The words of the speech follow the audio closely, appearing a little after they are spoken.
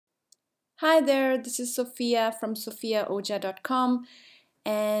Hi there, this is Sophia from sophiaoja.com,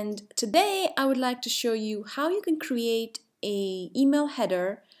 and today I would like to show you how you can create an email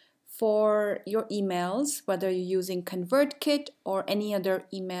header for your emails, whether you're using ConvertKit or any other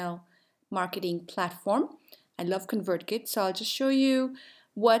email marketing platform. I love ConvertKit, so I'll just show you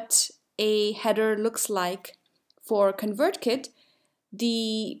what a header looks like for ConvertKit.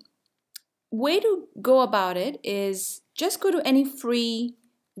 The way to go about it is just go to any free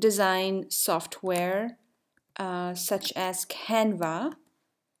design software such as Canva.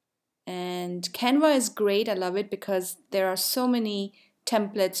 And Canva is great. I love it because there are so many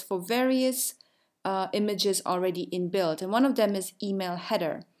templates for various images already inbuilt, and one of them is email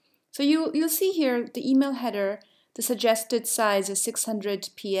header. So you'll see here the email header, the suggested size is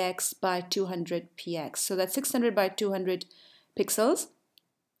 600 px by 200 px, so that's 600 by 200 pixels.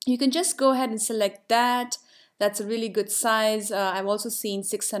 You can just go ahead and select that. That's a really good size. I've also seen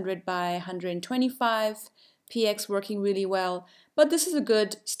 600 by 125 px working really well, but this is a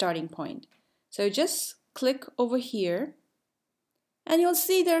good starting point. So just click over here and you'll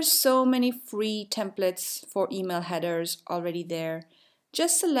see there's so many free templates for email headers already there.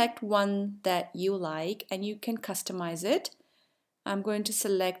 Just select one that you like and you can customize it. I'm going to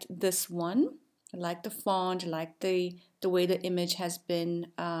select this one. I like the font, I like the way the image has been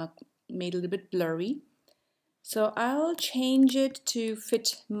made a little bit blurry. So I'll change it to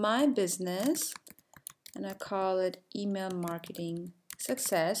fit my business and I call it email marketing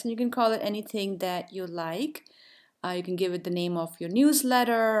success, and you can call it anything that you like. You can give it the name of your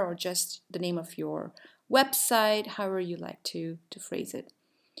newsletter or just the name of your website, however you like to phrase it.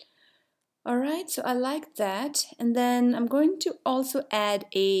 Alright, so I like that, and then I'm going to also add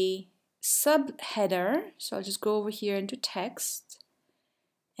a subheader. So I'll just go over here into text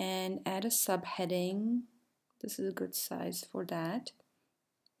and add a subheading. This is a good size for that.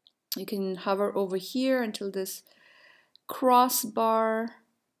 You can hover over here until this crossbar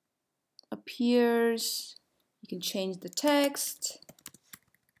appears. You can change the text.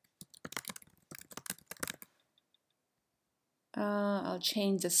 I'll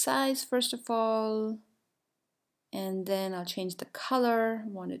change the size first of all, and then I'll change the color. I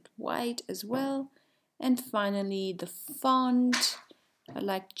want it white as well. And finally the font. I'd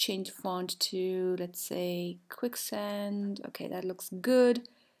like to change font to, let's say, Quicksand. Okay, that looks good.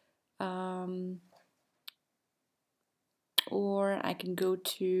 Or I can go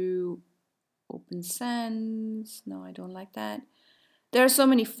to Open Sans. No, I don't like that. There are so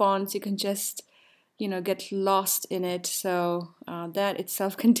many fonts, you can just, get lost in it. So that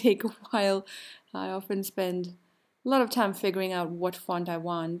itself can take a while. I often spend a lot of time figuring out what font I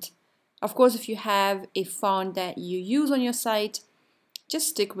want. Of course, if you have a font that you use on your site, just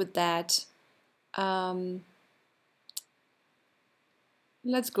stick with that.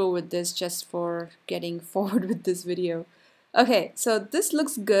 Let's go with this just for getting forward with this video. Okay, so this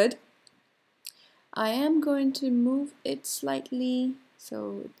looks good. I am going to move it slightly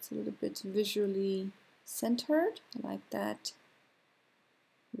so it's a little bit visually centered. I like that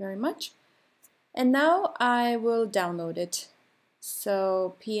very much. And now I will download it.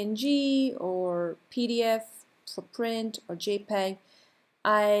 So PNG or PDF for print or JPEG.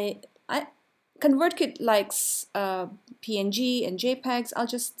 ConvertKit likes PNG and JPEGs. I'll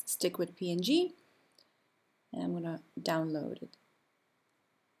just stick with PNG and I'm gonna download it.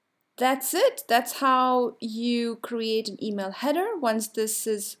 That's it. That's how you create an email header. Once this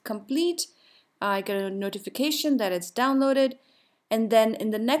is complete, I get a notification that it's downloaded, and then in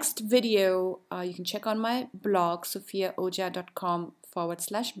the next video you can check on my blog,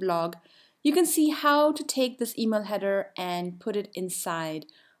 sophiaoja.com/blog. You can see how to take this email header and put it inside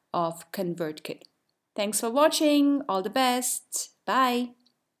of ConvertKit. Thanks for watching. All the best. Bye.